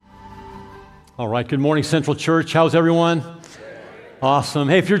All right, good morning, Central Church. How's everyone? Awesome.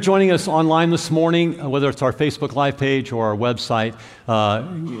 Hey, if you're joining us online this morning, whether it's our Facebook Live page or our website,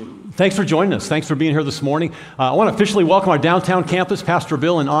 thanks for joining us. Thanks for being here this morning. I want to officially welcome our downtown campus, Pastor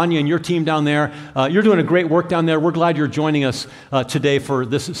Bill and Anya and your team down there. You're doing a great work down there. We're glad you're joining us today for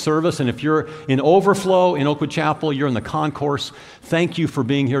this service. And if you're in Overflow in Oakwood Chapel, you're in the concourse, thank you for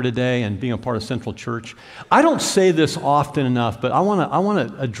being here today and being a part of Central Church. I don't say this often enough, but I want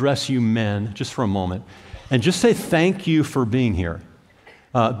to address you men just for a moment and just say thank you for being here.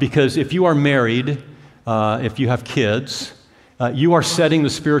 Because if you are married, if you have kids, you are setting the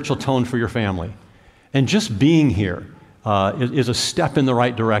spiritual tone for your family. And just being here is a step in the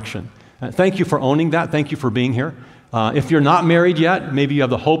right direction. Thank you for owning that. Thank you for being here. If you're not married yet, maybe you have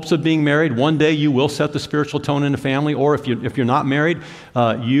the hopes of being married. One day you will set the spiritual tone in a family. Or if you're not married,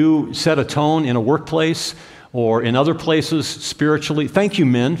 you set a tone in a workplace or in other places spiritually. Thank you,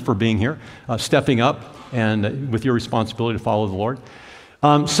 men, for being here, stepping up and with your responsibility to follow the Lord.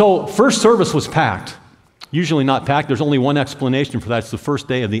 So first service was packed. Usually not packed. There's only one explanation for that. It's the first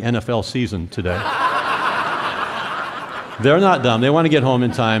day of the NFL season today. They're not dumb. They want to get home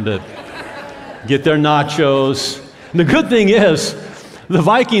in time to get their nachos. And the good thing is, the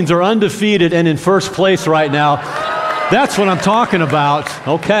Vikings are undefeated and in first place right now. That's what I'm talking about.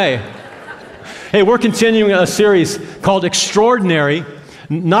 Okay. Hey, we're continuing a series called Extraordinary,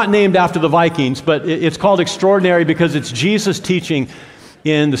 not named after the Vikings, but it's called Extraordinary because it's Jesus teaching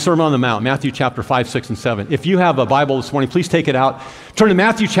in the Sermon on the Mount, Matthew chapter 5, 6, and 7. If you have a Bible this morning, please take it out. Turn to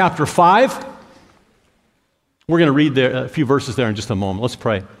Matthew chapter 5. We're going to read a few verses there in just a moment. Let's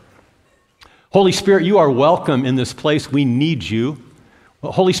pray. Holy Spirit, you are welcome in this place. We need you.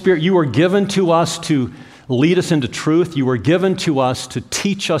 Holy Spirit, you are given to us to lead us into truth. You were given to us to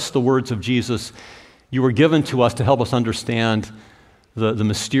teach us the words of Jesus. You were given to us to help us understand the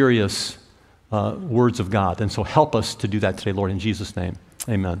mysterious words of God. And so help us to do that today, Lord, in Jesus' name.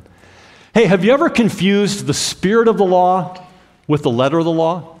 Amen. Hey, have you ever confused the spirit of the law with the letter of the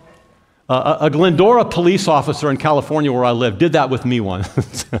law? A Glendora police officer in California where I live did that with me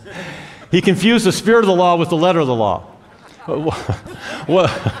once. He confused the spirit of the law with the letter of the law.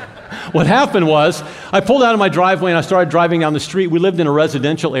 What happened was, I pulled out of my driveway and I started driving down the street. We lived in a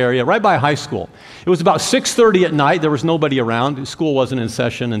residential area right by a high school. It was about 6:30 at night. There was nobody around. School wasn't in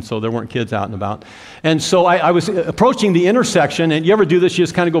session, and so there weren't kids out and about. And so I was approaching the intersection, and you ever do this? You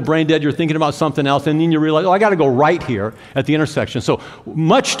just kind of go brain dead. You're thinking about something else, and then you realize, I got to go right here at the intersection. So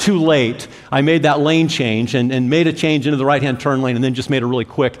much too late, I made that lane change and made a change into the right-hand turn lane, and then just made a really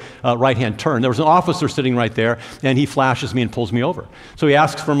quick right-hand turn. There was an officer sitting right there, and he flashes me and pulls me over. So he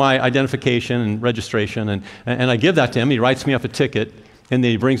asks for my identification and registration, and I give that to him. He writes me up a ticket, and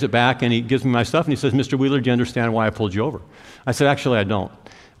then he brings it back, and he gives me my stuff, and he says, Mr. Wheeler, do you understand why I pulled you over? I said, actually, I don't.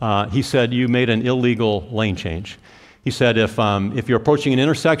 He said, you made an illegal lane change. He said, if you're approaching an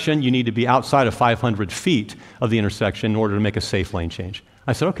intersection, you need to be outside of 500 feet of the intersection in order to make a safe lane change.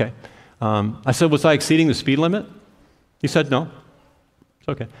 I said, okay. I said, was I exceeding the speed limit? He said, no. It's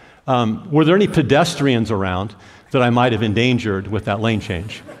okay. Were there any pedestrians around that I might have endangered with that lane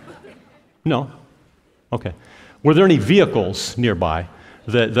change? No. Okay. Were there any vehicles nearby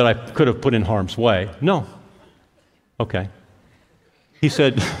that I could have put in harm's way? No. Okay. He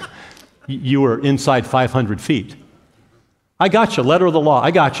said, you were inside 500 feet. I got you, letter of the law,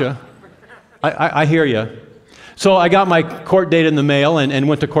 I got you. I hear you. So I got my court date in the mail and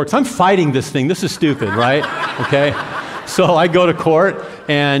went to court. So I'm fighting this thing. This is stupid, right? Okay. So I go to court,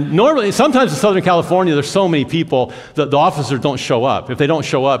 and normally, sometimes in Southern California, there's so many people that the officers don't show up. If they don't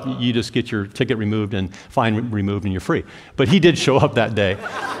show up, you just get your ticket removed and fine removed, and you're free. But he did show up that day.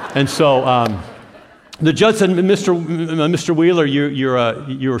 And so the judge said, Mr. Wheeler,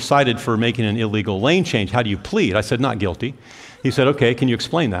 you're cited for making an illegal lane change. How do you plead? I said, not guilty. He said, okay, can you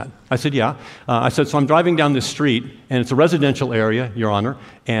explain that? I said, yeah. I said, so I'm driving down this street, and it's a residential area, Your Honor,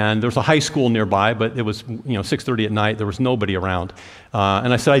 and there's a high school nearby, but it was 6:30 at night. There was nobody around.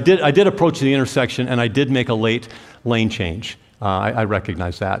 And I said, I did approach the intersection, and I did make a late lane change. I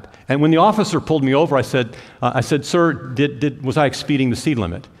recognize that. And when the officer pulled me over, I said, sir, was I exceeding the speed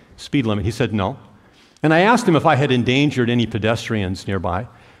limit? He said, no. And I asked him if I had endangered any pedestrians nearby,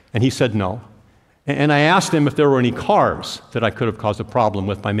 and he said no. And I asked him if there were any cars that I could have caused a problem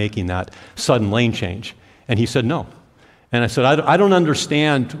with by making that sudden lane change. And he said no. And I said, I don't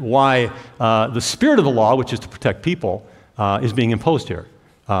understand why the spirit of the law, which is to protect people, is being imposed here,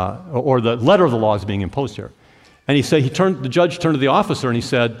 or the letter of the law is being imposed here. And he said, the judge turned to the officer and he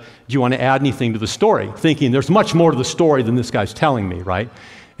said, do you want to add anything to the story? Thinking there's much more to the story than this guy's telling me, right?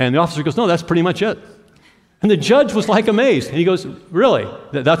 And the officer goes, no, that's pretty much it. And the judge was like amazed. And he goes, really?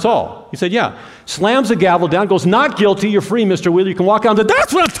 That's all? He said, yeah. Slams the gavel down, goes, not guilty, you're free, Mr. Wheeler. You can walk out.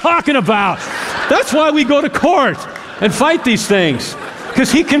 That's what I'm talking about. That's why we go to court and fight these things.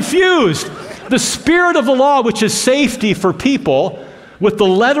 Because he confused the spirit of the law, which is safety for people, with the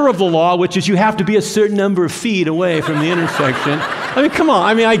letter of the law, which is you have to be a certain number of feet away from the intersection. I mean, come on.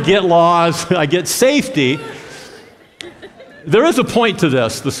 I mean, I get laws. I get safety. There is a point to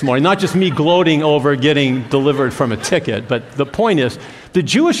this morning, not just me gloating over getting delivered from a ticket, but the point is the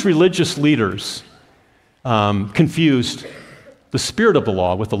Jewish religious leaders confused the spirit of the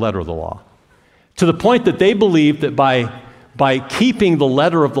law with the letter of the law, to the point that they believed that by keeping the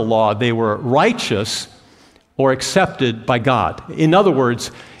letter of the law, they were righteous or accepted by God. In other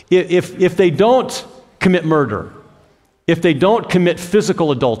words, if they don't commit murder, if they don't commit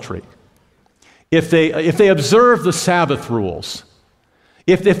physical adultery, if they observe the Sabbath rules,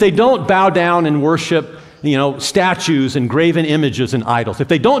 if they don't bow down and worship, statues and graven images and idols, if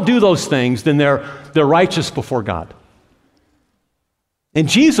they don't do those things, then they're righteous before God. And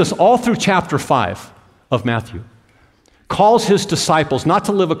Jesus, all through chapter 5 of Matthew, calls his disciples not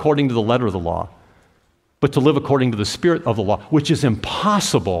to live according to the letter of the law, but to live according to the spirit of the law, which is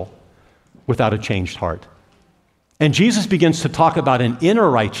impossible without a changed heart. And Jesus begins to talk about an inner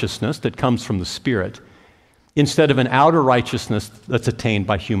righteousness that comes from the Spirit instead of an outer righteousness that's attained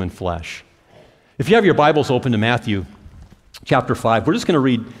by human flesh. If you have your Bibles open to Matthew chapter 5, we're just going to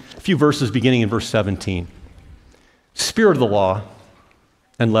read a few verses beginning in verse 17. Spirit of the law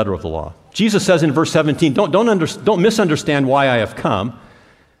and letter of the law. Jesus says in verse 17, don't misunderstand why I have come.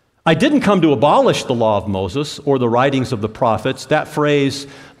 I didn't come to abolish the law of Moses or the writings of the prophets. That phrase,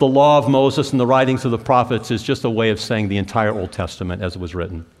 the law of Moses and the writings of the prophets, is just a way of saying the entire Old Testament as it was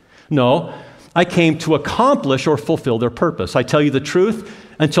written. No, I came to accomplish or fulfill their purpose. I tell you the truth,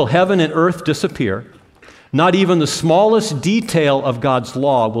 until heaven and earth disappear, not even the smallest detail of God's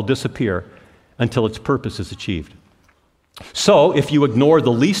law will disappear until its purpose is achieved. So, if you ignore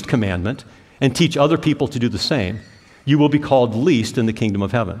the least commandment and teach other people to do the same, you will be called least in the kingdom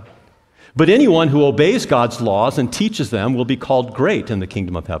of heaven. But anyone who obeys God's laws and teaches them will be called great in the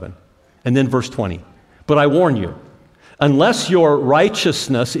kingdom of heaven. And then verse 20, but I warn you, unless your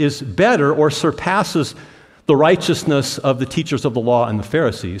righteousness is better or surpasses the righteousness of the teachers of the law and the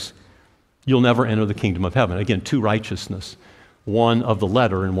Pharisees, you'll never enter the kingdom of heaven. Again, two righteousness, one of the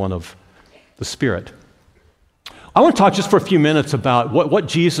letter and one of the Spirit. I want to talk just for a few minutes about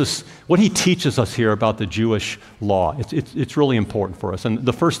what he teaches us here about the Jewish law. It's really important for us. And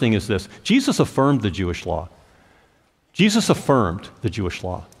the first thing is this: Jesus affirmed the Jewish law. Jesus affirmed the Jewish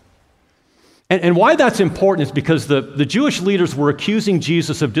law. And why that's important is because the Jewish leaders were accusing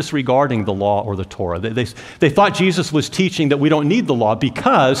Jesus of disregarding the law or the Torah. They thought Jesus was teaching that we don't need the law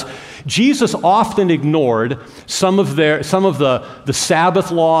because Jesus often ignored some of the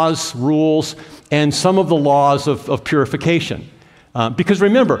Sabbath laws, rules, and some of the laws of purification. Because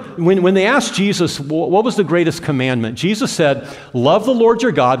remember, when they asked Jesus, what was the greatest commandment? Jesus said, love the Lord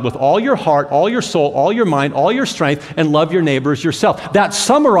your God with all your heart, all your soul, all your mind, all your strength, and love your neighbor as yourself. That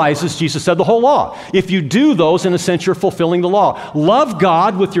summarizes, Jesus said, the whole law. If you do those, in a sense, you're fulfilling the law. Love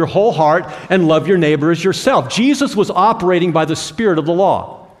God with your whole heart and love your neighbor as yourself. Jesus was operating by the spirit of the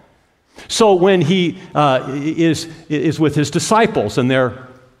law. So when he is with his disciples and they're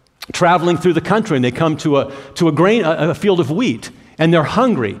traveling through the country and they come to a field of wheat, and they're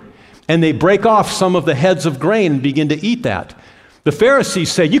hungry, and they break off some of the heads of grain and begin to eat that. The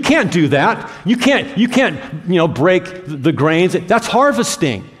Pharisees say, you can't do that. You can't break the grains. That's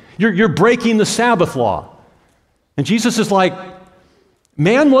harvesting. You're breaking the Sabbath law. And Jesus is like,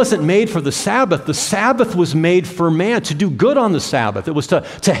 man wasn't made for the Sabbath. The Sabbath was made for man to do good on the Sabbath. It was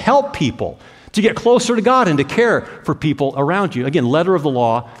to help people, to get closer to God and to care for people around you. Again, letter of the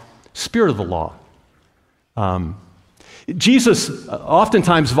law, spirit of the law. Jesus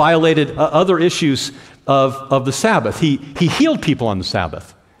oftentimes violated other issues of the Sabbath. He healed people on the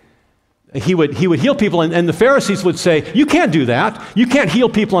Sabbath. He would heal people, and the Pharisees would say, you can't do that. You can't heal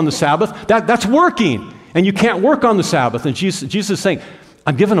people on the Sabbath. That's working, and you can't work on the Sabbath. And Jesus is saying,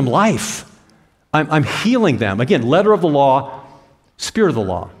 I'm giving them life. I'm healing them. Again, letter of the law, spirit of the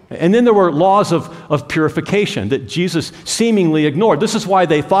law. And then there were laws of purification that Jesus seemingly ignored. This is why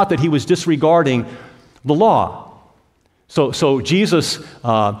they thought that he was disregarding the law. So Jesus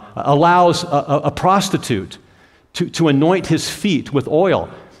allows a prostitute to anoint his feet with oil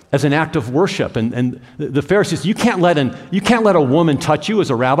as an act of worship. And the Pharisees, you can't let a woman touch you as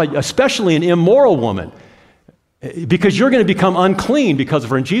a rabbi, especially an immoral woman, because you're going to become unclean because of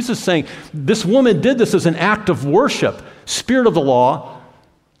her. And Jesus is saying, this woman did this as an act of worship, spirit of the law,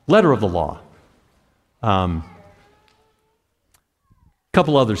 letter of the law. A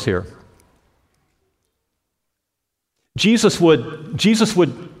couple others here. Jesus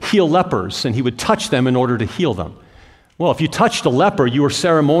would heal lepers, and he would touch them in order to heal them. Well, if you touched a leper, you were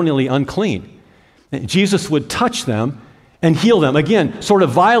ceremonially unclean. Jesus would touch them and heal them. Again, sort of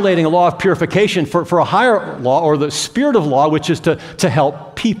violating a law of purification for a higher law, or the spirit of law, which is to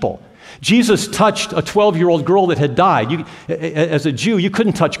help people. Jesus touched a 12-year-old girl that had died. As a Jew, you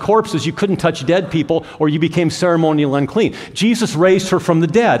couldn't touch corpses, you couldn't touch dead people, or you became ceremonially unclean. Jesus raised her from the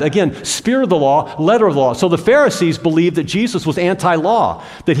dead. Again, spirit of the law, letter of the law. So the Pharisees believed that Jesus was anti-law,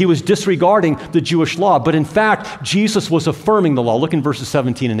 that he was disregarding the Jewish law. But in fact, Jesus was affirming the law. Look in verses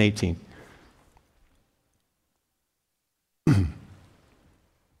 17 and 18.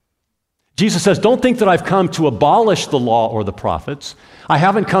 Jesus says, "Don't think that I've come to abolish the law or the prophets. I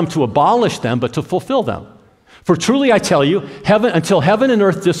haven't come to abolish them, but to fulfill them. For truly I tell you, until heaven and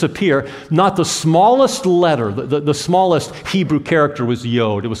earth disappear, not the smallest letter," the smallest Hebrew character was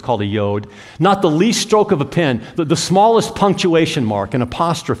yod, it was called a yod, "not the least stroke of a pen, the smallest punctuation mark, an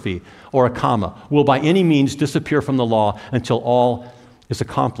apostrophe, or a comma, will by any means disappear from the law until all is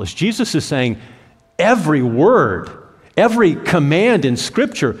accomplished." Jesus is saying every word, every command in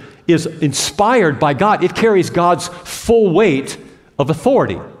Scripture is inspired by God. It carries God's full weight of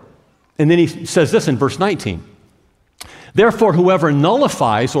authority. And then he says this in verse 19. "Therefore, whoever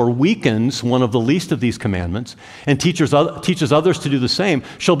nullifies or weakens one of the least of these commandments and teaches others to do the same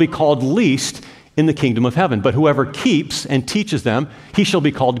shall be called least in the kingdom of heaven. But whoever keeps and teaches them, he shall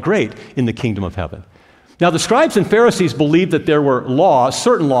be called great in the kingdom of heaven." Now, the scribes and Pharisees believed that there were laws,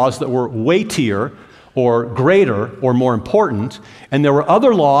 certain laws that were weightier or greater or more important, and there were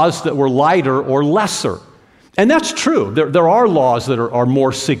other laws that were lighter or lesser. And that's true. There are laws that are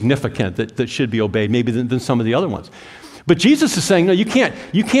more significant that should be obeyed maybe than some of the other ones. But Jesus is saying, no, you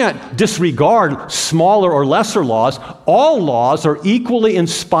can't disregard smaller or lesser laws. All laws are equally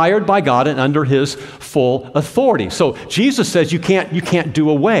inspired by God and under his full authority. So Jesus says you can't do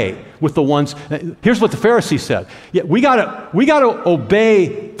away with the ones. Here's what the Pharisees said. Yeah, we gotta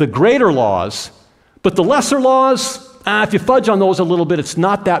obey the greater laws, but the lesser laws, if you fudge on those a little bit, it's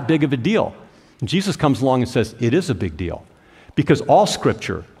not that big of a deal. And Jesus comes along and says, it is a big deal, because all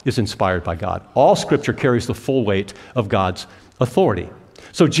Scripture is inspired by God. All Scripture carries the full weight of God's authority.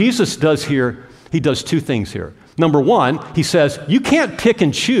 So Jesus does two things here. Number one, he says, you can't pick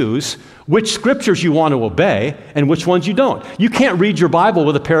and choose which Scriptures you want to obey and which ones you don't. You can't read your Bible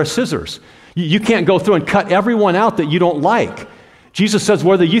with a pair of scissors. You can't go through and cut everyone out that you don't like. Jesus says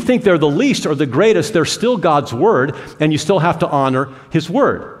whether you think they're the least or the greatest, they're still God's Word, and you still have to honor His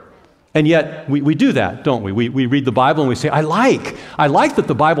Word. And yet, we do that, don't we? We read the Bible and we say, I like that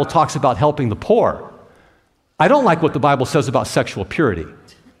the Bible talks about helping the poor. I don't like what the Bible says about sexual purity.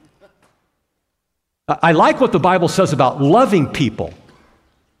 I like what the Bible says about loving people.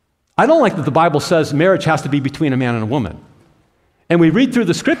 I don't like that the Bible says marriage has to be between a man and a woman. And we read through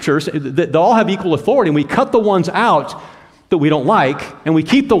the Scriptures, they all have equal authority, and we cut the ones out that we don't like, and we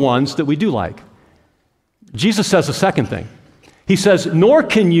keep the ones that we do like. Jesus says the second thing. He says, nor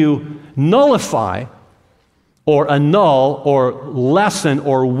can you nullify or annul or lessen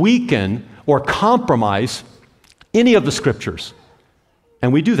or weaken or compromise any of the Scriptures.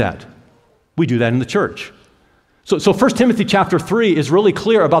 And we do that. We do that in the church. So 1 Timothy chapter 3 is really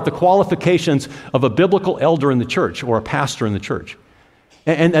clear about the qualifications of a biblical elder in the church or a pastor in the church.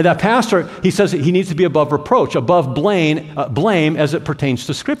 And that pastor, he says that he needs to be above reproach, above blame as it pertains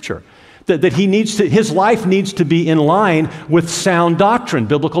to Scripture. That his life needs to be in line with sound doctrine,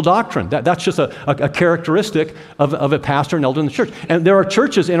 biblical doctrine. That's just a characteristic of a pastor and elder in the church. And there are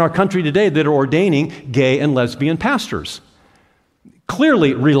churches in our country today that are ordaining gay and lesbian pastors,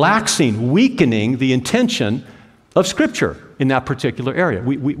 clearly relaxing, weakening the intention of Scripture in that particular area.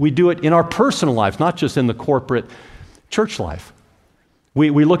 We do it in our personal lives, not just in the corporate church life. We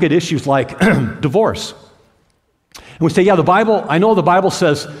look at issues like divorce. And we say, yeah, I know the Bible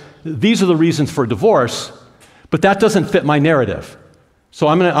says these are the reasons for divorce, but that doesn't fit my narrative. So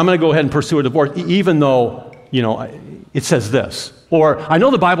I'm going to go ahead and pursue a divorce, even though, it says this. Or I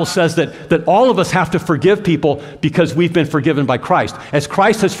know the Bible says that all of us have to forgive people because we've been forgiven by Christ. As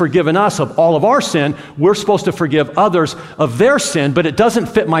Christ has forgiven us of all of our sin, we're supposed to forgive others of their sin, but it doesn't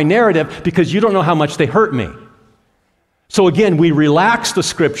fit my narrative because you don't know how much they hurt me. So again, we relax the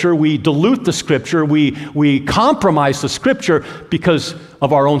Scripture, we dilute the Scripture, we compromise the Scripture because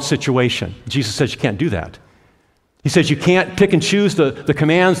of our own situation. Jesus says you can't do that. He says you can't pick and choose the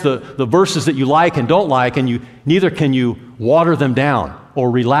commands, the verses that you like and don't like, and neither can you water them down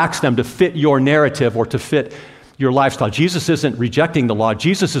or relax them to fit your narrative or to fit your lifestyle. Jesus isn't rejecting the law.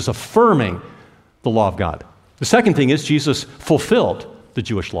 Jesus is affirming the law of God. The second thing is Jesus fulfilled the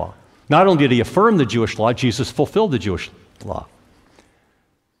Jewish law. Not only did he affirm the Jewish law, Jesus fulfilled the Jewish law.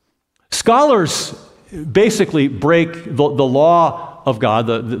 Scholars basically break the law of God,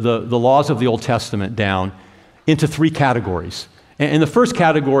 the laws of the Old Testament down into three categories. And the first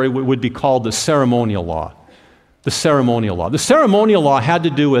category would be called the ceremonial law. The ceremonial law. The ceremonial law had to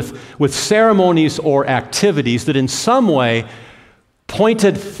do with ceremonies or activities that in some way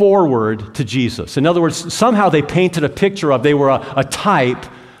pointed forward to Jesus. In other words, somehow they painted a picture of, they were a type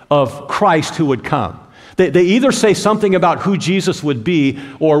of Christ who would come. They either say something about who Jesus would be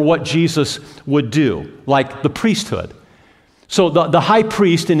or what Jesus would do, like the priesthood. So the high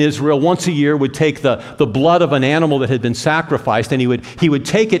priest in Israel once a year would take the blood of an animal that had been sacrificed, and he would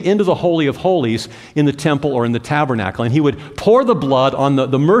take it into the Holy of Holies in the temple or in the tabernacle, and he would pour the blood on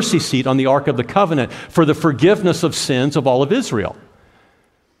the mercy seat on the Ark of the Covenant for the forgiveness of sins of all of Israel.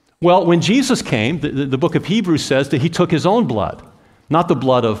 Well, when Jesus came, the book of Hebrews says that he took his own blood, not the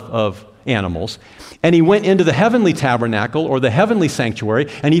blood of animals, and he went into the heavenly tabernacle or the heavenly sanctuary,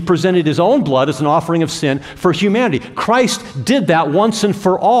 and he presented his own blood as an offering of sin for humanity. Christ did that once and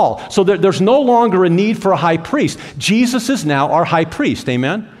for all. So there's no longer a need for a high priest. Jesus is now our high priest.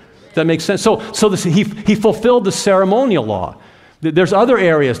 Amen? Does that make sense? So he fulfilled the ceremonial law. There's other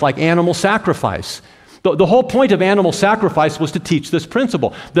areas like animal sacrifice. The whole point of animal sacrifice was to teach this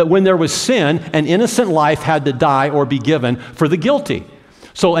principle, that when there was sin, an innocent life had to die or be given for the guilty.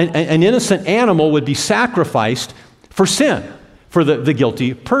 So an innocent animal would be sacrificed for sin, for the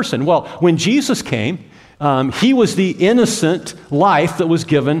guilty person. Well, when Jesus came, he was the innocent life that was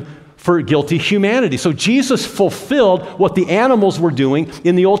given for guilty humanity. So Jesus fulfilled what the animals were doing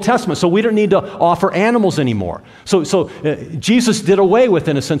in the Old Testament. So we don't need to offer animals anymore. So Jesus did away with,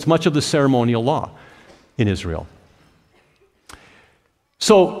 in a sense, much of the ceremonial law in Israel.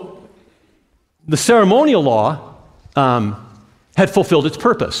 So the ceremonial law had fulfilled its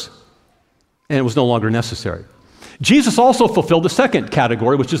purpose, and it was no longer necessary. Jesus also fulfilled the second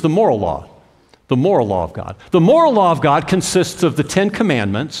category, which is the moral law of God. The moral law of God consists of the 10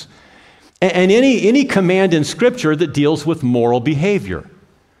 commandments and any command in Scripture that deals with moral behavior,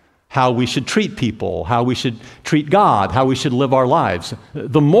 how we should treat people, how we should treat God, how we should live our lives,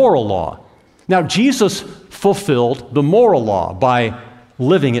 the moral law. Now, Jesus fulfilled the moral law by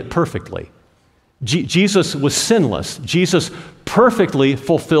living it perfectly. Jesus was sinless. Jesus perfectly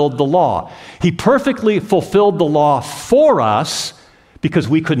fulfilled the law. He perfectly fulfilled the law for us because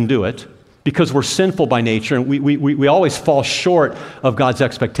we couldn't do it, because we're sinful by nature, and we always fall short of God's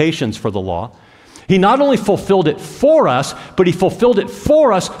expectations for the law. He not only fulfilled it for us, but he fulfilled it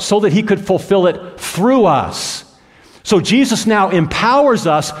for us so that he could fulfill it through us. So Jesus now empowers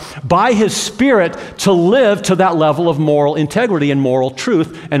us by his Spirit to live to that level of moral integrity and moral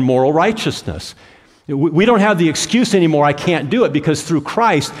truth and moral righteousness. We don't have the excuse anymore, I can't do it, because through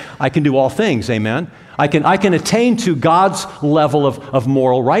Christ I can do all things, amen? I can attain to God's level of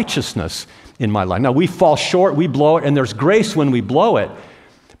moral righteousness in my life. Now we fall short, we blow it, and there's grace when we blow it,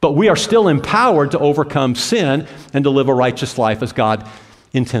 but we are still empowered to overcome sin and to live a righteous life as God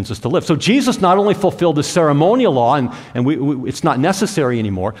intends us to live. So Jesus not only fulfilled the ceremonial law, and it's not necessary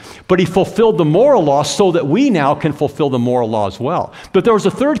anymore, but he fulfilled the moral law so that we now can fulfill the moral law as well. But there was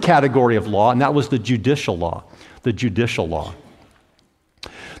a third category of law, and that was the judicial law. The judicial law.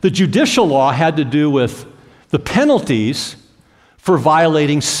 The judicial law had to do with the penalties for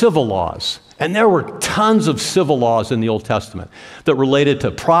violating civil laws. And there were tons of civil laws in the Old Testament that related to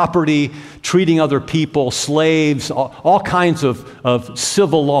property, treating other people, slaves, all kinds of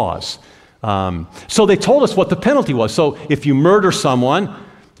civil laws. So they told us what the penalty was. So if you murder someone,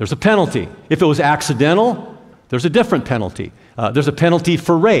 there's a penalty. If it was accidental, there's a different penalty. There's a penalty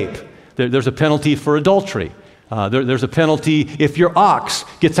for rape. There's a penalty for adultery. There's a penalty if your ox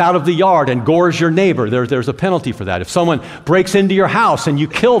gets out of the yard and gores your neighbor. There's a penalty for that. If someone breaks into your house and you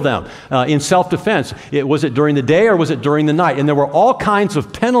kill them in self-defense, was it during the day or was it during the night? And there were all kinds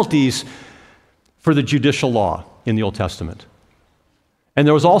of penalties for the judicial law in the Old Testament. And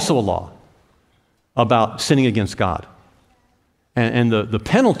there was also a law about sinning against God. And the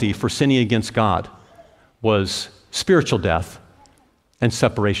penalty for sinning against God was spiritual death and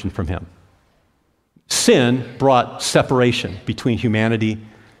separation from him. Sin brought separation between humanity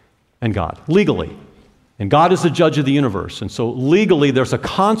and God, legally. And God is the judge of the universe. And so legally, there's a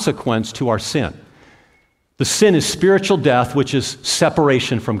consequence to our sin. The sin is spiritual death, which is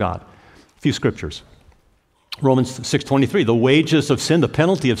separation from God. A few scriptures. Romans 6:23, the wages of sin, the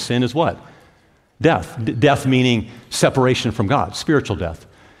penalty of sin is what? Death. Death meaning separation from God, spiritual death.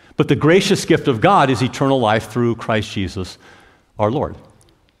 But the gracious gift of God is eternal life through Christ Jesus our Lord.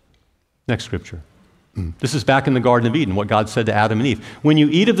 Next scripture. This is back in the Garden of Eden, what God said to Adam and Eve. When you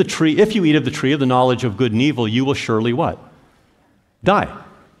eat of the tree, if you eat of the tree of the knowledge of good and evil, you will surely what? Die.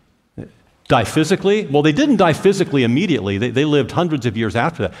 Die physically? Well, they didn't die physically immediately. They lived hundreds of years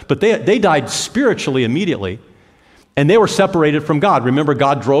after that. But they died spiritually immediately, and they were separated from God. Remember,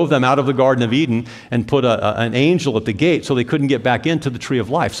 God drove them out of the Garden of Eden and put an angel at the gate so they couldn't get back into the tree of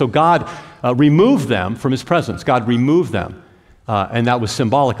life. So God removed them from his presence. God removed them, and that was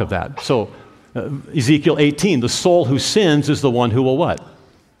symbolic of that. So Ezekiel 18, the soul who sins is the one who will what?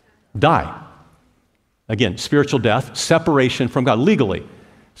 Die. Again, spiritual death, separation from God, legally.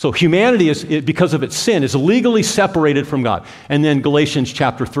 So humanity, is, because of its sin, is legally separated from God. And then Galatians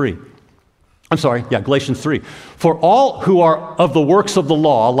 3. Galatians 3. For all who are of the works of the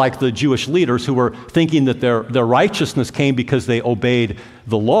law, like the Jewish leaders who were thinking that their righteousness came because they obeyed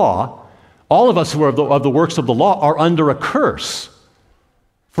the law, all of us who are of the works of the law are under a curse.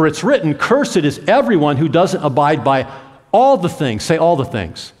 For it's written, cursed is everyone who doesn't abide by all the things, say all the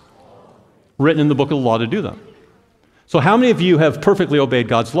things, written in the book of the law to do them. So how many of you have perfectly obeyed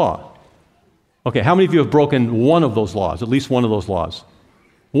God's law? Okay, how many of you have broken one of those laws, at least one of those laws?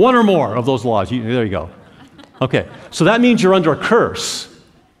 One or more of those laws. There you go. Okay, so that means you're under a curse.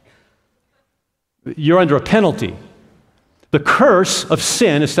 You're under a penalty. The curse of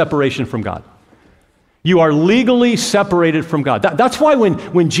sin is separation from God. You are legally separated from God. That's why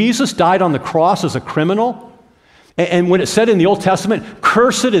when Jesus died on the cross as a criminal, and when it said in the Old Testament,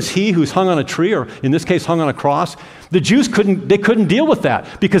 cursed is he who's hung on a tree, or in this case, hung on a cross, the Jews couldn't deal with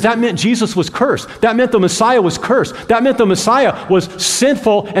that because that meant Jesus was cursed. That meant the Messiah was cursed. That meant the Messiah was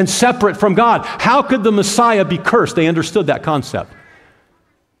sinful and separate from God. How could the Messiah be cursed? They understood that concept,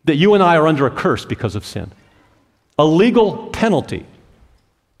 that you and I are under a curse because of sin, a legal penalty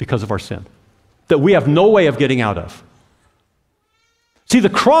because of our sin that we have no way of getting out of. See, the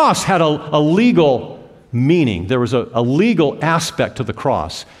cross had a legal meaning. There was a legal aspect to the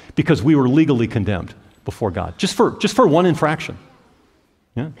cross because we were legally condemned before God, just for one infraction.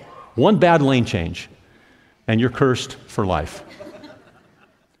 Yeah? One bad lane change, and you're cursed for life.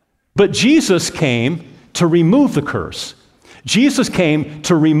 But Jesus came to remove the curse. Jesus came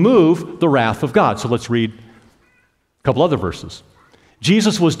to remove the wrath of God. So let's read a couple other verses.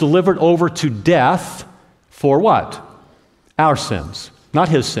 Jesus was delivered over to death for what? Our sins. Not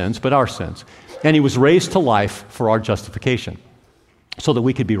his sins, but our sins. And he was raised to life for our justification, so that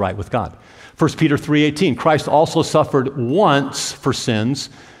we could be right with God. 1 Peter 3:18, Christ also suffered once for sins,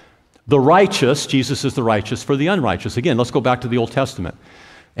 the righteous, Jesus is the righteous, for the unrighteous. Again, let's go back to the Old Testament.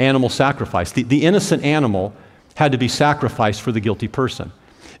 Animal sacrifice. The innocent animal had to be sacrificed for the guilty person.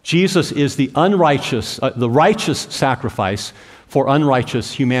 Jesus is the righteous sacrifice for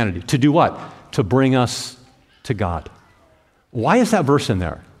unrighteous humanity. To do what? To bring us to God. Why is that verse in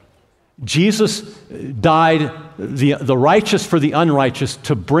there? Jesus died, the righteous for the unrighteous,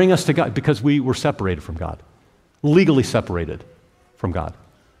 to bring us to God because we were separated from God, legally separated from God.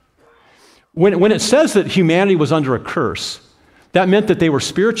 When it says that humanity was under a curse, that meant that they were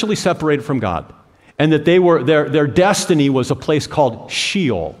spiritually separated from God and that their destiny was a place called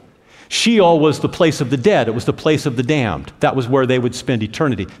Sheol. Sheol was the place of the dead. It was the place of the damned. That was where they would spend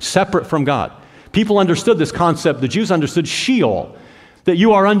eternity, separate from God. People understood this concept. The Jews understood Sheol, that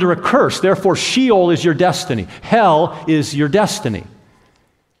you are under a curse. Therefore, Sheol is your destiny. Hell is your destiny.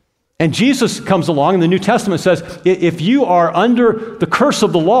 And Jesus comes along, and the New Testament says, if you are under the curse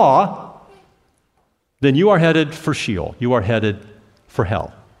of the law, then you are headed for Sheol. You are headed for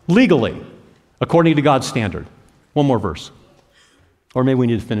hell, legally, according to God's standard. One more verse. Or maybe we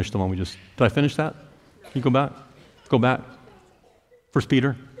need to finish the one we just... Did I finish that? Can you go back? Go back. 1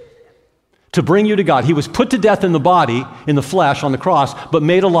 Peter. To bring you to God. He was put to death in the body, in the flesh, on the cross, but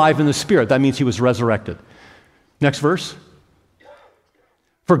made alive in the spirit. That means he was resurrected. Next verse.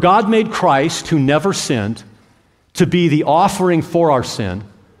 For God made Christ, who never sinned, to be the offering for our sin,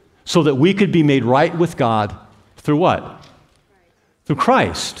 so that we could be made right with God through what? Through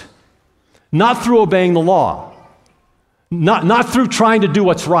Christ. Not through obeying the law. Not through trying to do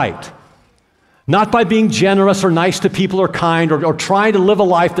what's right. Not by being generous or nice to people or kind or trying to live a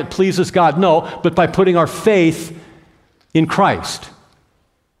life that pleases God. No, but by putting our faith in Christ.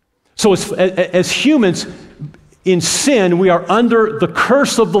 So as humans in sin, we are under the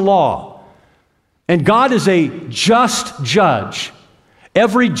curse of the law. And God is a just judge.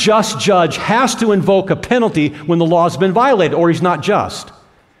 Every just judge has to invoke a penalty when the law has been violated, or he's not just.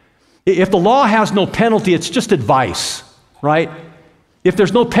 If the law has no penalty, it's just advice, right? If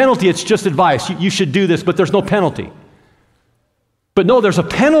there's no penalty, it's just advice. You should do this, but there's no penalty. But no, there's a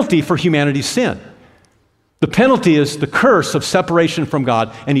penalty for humanity's sin. The penalty is the curse of separation from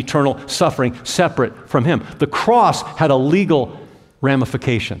God and eternal suffering separate from Him. The cross had a legal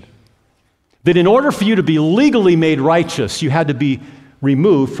ramification. That in order for you to be legally made righteous, you had to be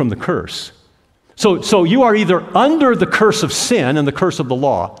removed from the curse. So you are either under the curse of sin and the curse of the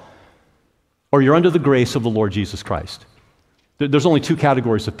law, or you're under the grace of the Lord Jesus Christ. There's only two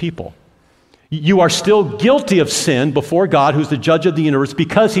categories of people. You are still guilty of sin before God, who's the judge of the universe.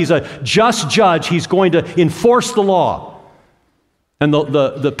 Because He's a just judge, He's going to enforce the law. And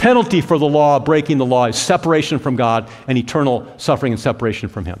the penalty for the law, breaking the law, is separation from God and eternal suffering and separation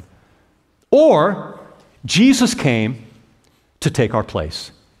from Him. Or Jesus came to take our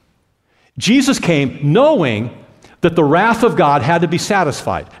place. Jesus came knowing that the wrath of God had to be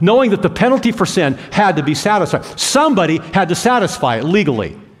satisfied, knowing that the penalty for sin had to be satisfied. Somebody had to satisfy it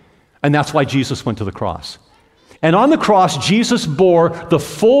legally. And that's why Jesus went to the cross. And on the cross, Jesus bore the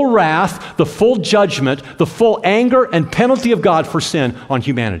full wrath, the full judgment, the full anger and penalty of God for sin on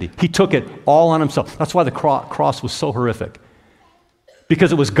humanity. He took it all on Himself. That's why the cross was so horrific.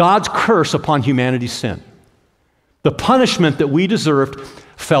 Because it was God's curse upon humanity's sin. The punishment that we deserved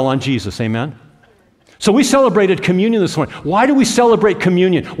fell on Jesus. Amen? So we celebrated communion this morning. Why do we celebrate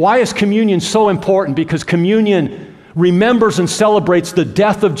communion? Why is communion so important? Because communion remembers and celebrates the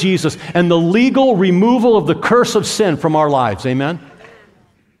death of Jesus and the legal removal of the curse of sin from our lives. Amen?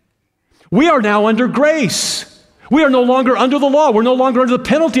 We are now under grace. We are no longer under the law. We're no longer under the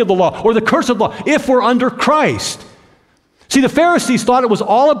penalty of the law or the curse of the law if we're under Christ. See, the Pharisees thought it was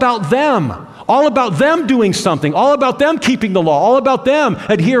all about them doing something, all about them keeping the law, all about them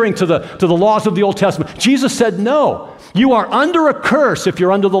adhering to the laws of the Old Testament. Jesus said, no, you are under a curse if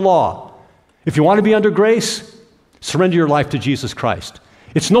you're under the law. If you want to be under grace, surrender your life to Jesus Christ.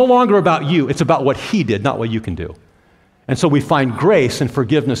 It's no longer about you. It's about what He did, not what you can do. And so we find grace and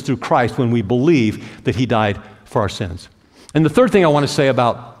forgiveness through Christ when we believe that He died for our sins. And the third thing I want to say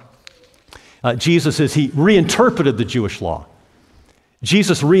about Jesus is He reinterpreted the Jewish law.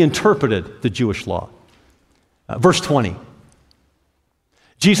 Jesus reinterpreted the Jewish law. Verse 20.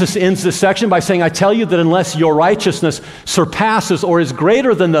 Jesus ends this section by saying, I tell you that unless your righteousness surpasses or is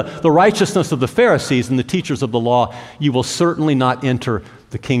greater than the righteousness of the Pharisees and the teachers of the law, you will certainly not enter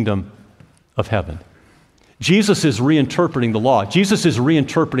the kingdom of heaven. Jesus is reinterpreting the law. Jesus is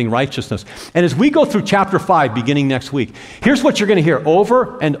reinterpreting righteousness. And as we go through chapter 5, beginning next week, here's what you're going to hear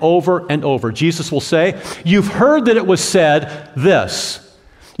over and over and over. Jesus will say, you've heard that it was said this.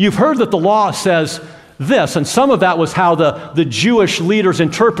 You've heard that the law says this, and some of that was how the Jewish leaders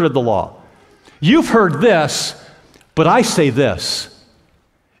interpreted the law. You've heard this, but I say this.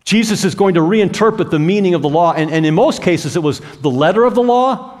 Jesus is going to reinterpret the meaning of the law, and in most cases it was the letter of the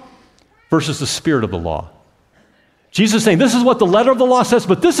law versus the spirit of the law. Jesus is saying this is what the letter of the law says,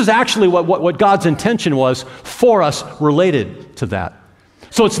 but this is actually what God's intention was for us related to that.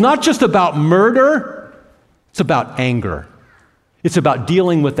 So it's not just about murder, it's about anger. It's about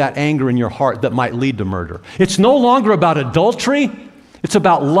dealing with that anger in your heart that might lead to murder. It's no longer about adultery, it's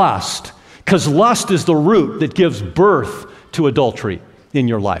about lust, because lust is the root that gives birth to adultery in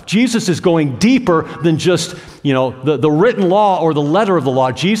your life. Jesus is going deeper than just, the written law or the letter of the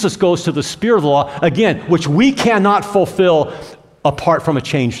law. Jesus goes to the spirit of the law, again, which we cannot fulfill apart from a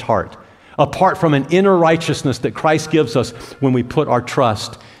changed heart, apart from an inner righteousness that Christ gives us when we put our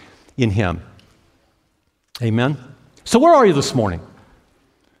trust in Him. Amen? So where are you this morning?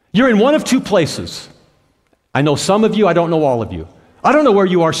 You're in one of two places. I know some of you, I don't know all of you. I don't know where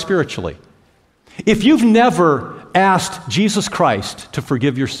you are spiritually. If you've never asked Jesus Christ to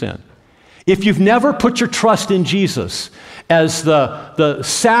forgive your sin, if you've never put your trust in Jesus as the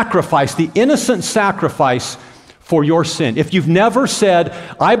sacrifice, the innocent sacrifice for your sin, if you've never said,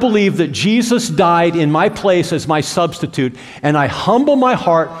 I believe that Jesus died in my place as my substitute, and I humble my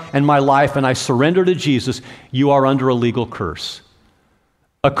heart and my life and I surrender to Jesus, you are under a legal curse.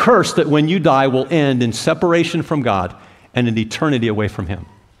 A curse that when you die will end in separation from God and in eternity away from Him.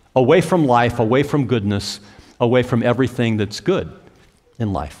 Away from life, away from goodness, away from everything that's good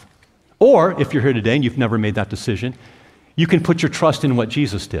in life. Or, if you're here today and you've never made that decision, you can put your trust in what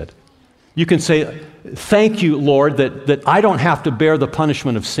Jesus did. You can say, thank you, Lord, that I don't have to bear the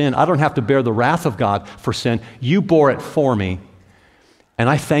punishment of sin. I don't have to bear the wrath of God for sin. You bore it for me, and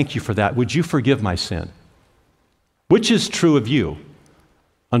I thank you for that. Would you forgive my sin? Which is true of you?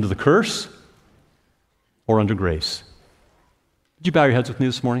 Under the curse or under grace? Would you bow your heads with me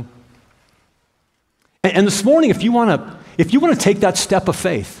this morning? And this morning, if you want to take that step of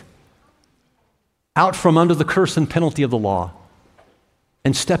faith out from under the curse and penalty of the law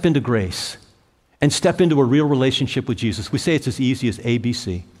and step into grace and step into a real relationship with Jesus, we say it's as easy as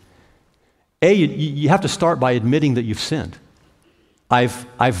ABC. You have to start by admitting that you've sinned. I've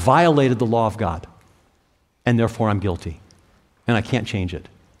violated the law of God, and therefore I'm guilty, and I can't change it.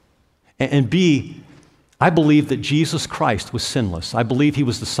 And B, I believe that Jesus Christ was sinless. I believe he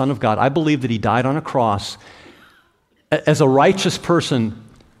was the Son of God. I believe that he died on a cross as a righteous person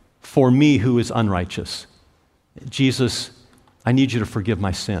for me who is unrighteous. Jesus, I need you to forgive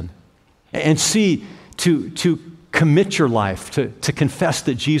my sin. And C, to commit your life, to confess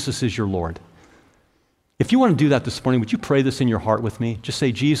that Jesus is your Lord. If you want to do that this morning, would you pray this in your heart with me? Just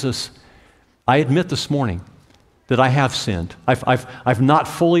say, Jesus, I admit this morning that I have sinned. I've not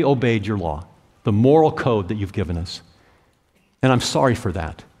fully obeyed your law, the moral code that you've given us. And I'm sorry for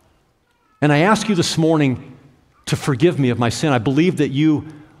that. And I ask you this morning to forgive me of my sin. I believe that you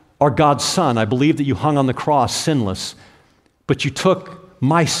are God's Son. I believe that you hung on the cross sinless, but you took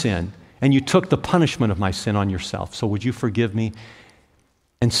my sin and you took the punishment of my sin on yourself. So would you forgive me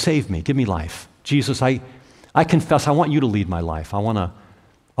and save me? Give me life. Jesus, I confess, I want you to lead my life. I want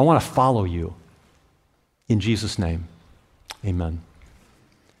to follow you. In Jesus' name, amen.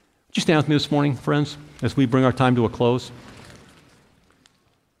 Would you stand with me this morning, friends, as we bring our time to a close?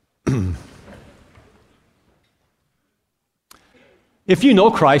 If you know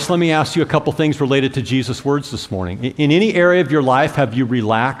Christ, let me ask you a couple things related to Jesus' words this morning. In any area of your life, have you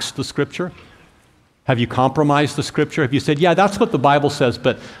relaxed the Scripture? Have you compromised the Scripture? Have you said, yeah, that's what the Bible says,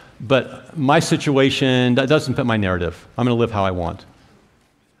 but my situation, that doesn't fit my narrative. I'm going to live how I want.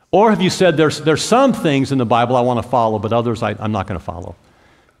 Or have you said, there's some things in the Bible I want to follow, but others I'm not going to follow?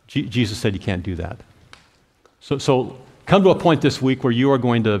 Jesus said you can't do that. So come to a point this week where you are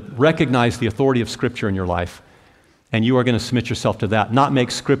going to recognize the authority of Scripture in your life, and you are going to submit yourself to that, not make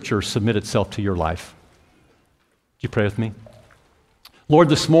Scripture submit itself to your life. Would you pray with me? Lord,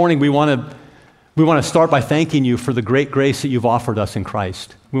 this morning we want to start by thanking you for the great grace that you've offered us in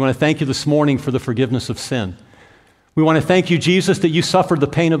Christ. We want to thank you this morning for the forgiveness of sin. We want to thank you, Jesus, that you suffered the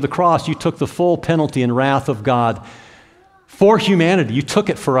pain of the cross. You took the full penalty and wrath of God for humanity. You took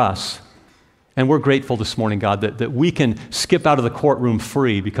it for us. And we're grateful this morning, God, that we can skip out of the courtroom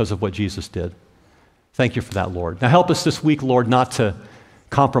free because of what Jesus did. Thank you for that, Lord. Now help us this week, Lord, not to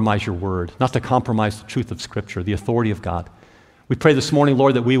compromise your word, not to compromise the truth of Scripture, the authority of God. We pray this morning,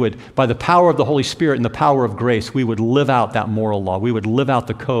 Lord, that we would, by the power of the Holy Spirit and the power of grace, we would live out that moral law. We would live out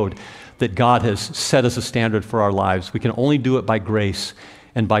the code that God has set as a standard for our lives. We can only do it by grace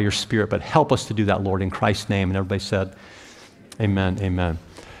and by your Spirit, but help us to do that, Lord, in Christ's name. And everybody said, amen, amen.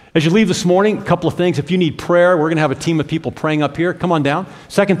 As you leave this morning, a couple of things. If you need prayer, we're going to have a team of people praying up here. Come on down.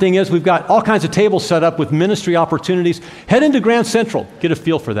 Second thing is we've got all kinds of tables set up with ministry opportunities. Head into Grand Central. Get a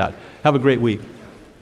feel for that. Have a great week.